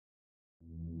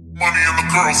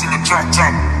girls in the drop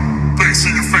top. Bass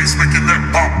in your face, making that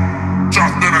pop.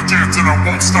 Drop, then I dance and I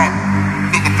won't stop.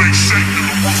 Feel the bass shake in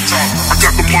the rooftop. I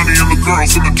got the money and the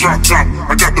girls in the drop top.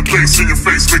 I got the bass in your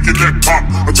face, making that pop.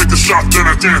 I take a shot, then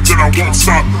I dance and I won't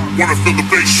stop. Wanna feel the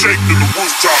bass shake in the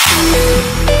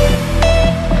rooftop.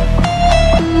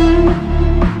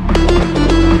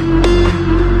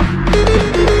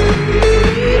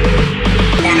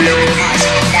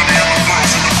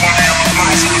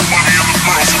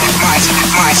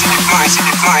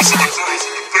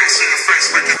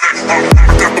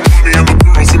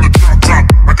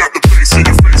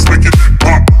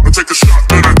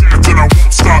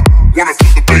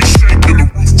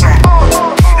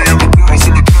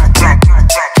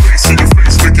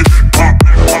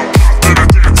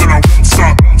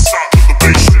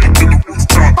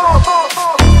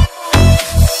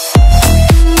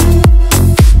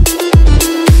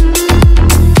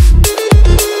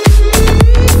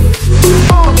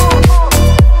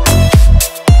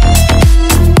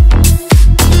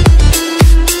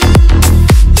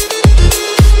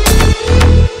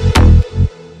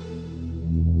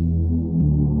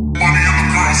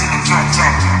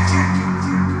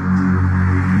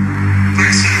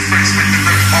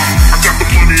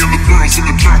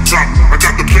 I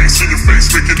got the bass in your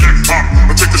face, making that pop.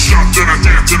 I take a shot, then I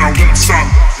dance and I won't stop.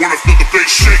 Wanna feel the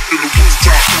bass shake in the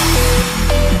rooftop.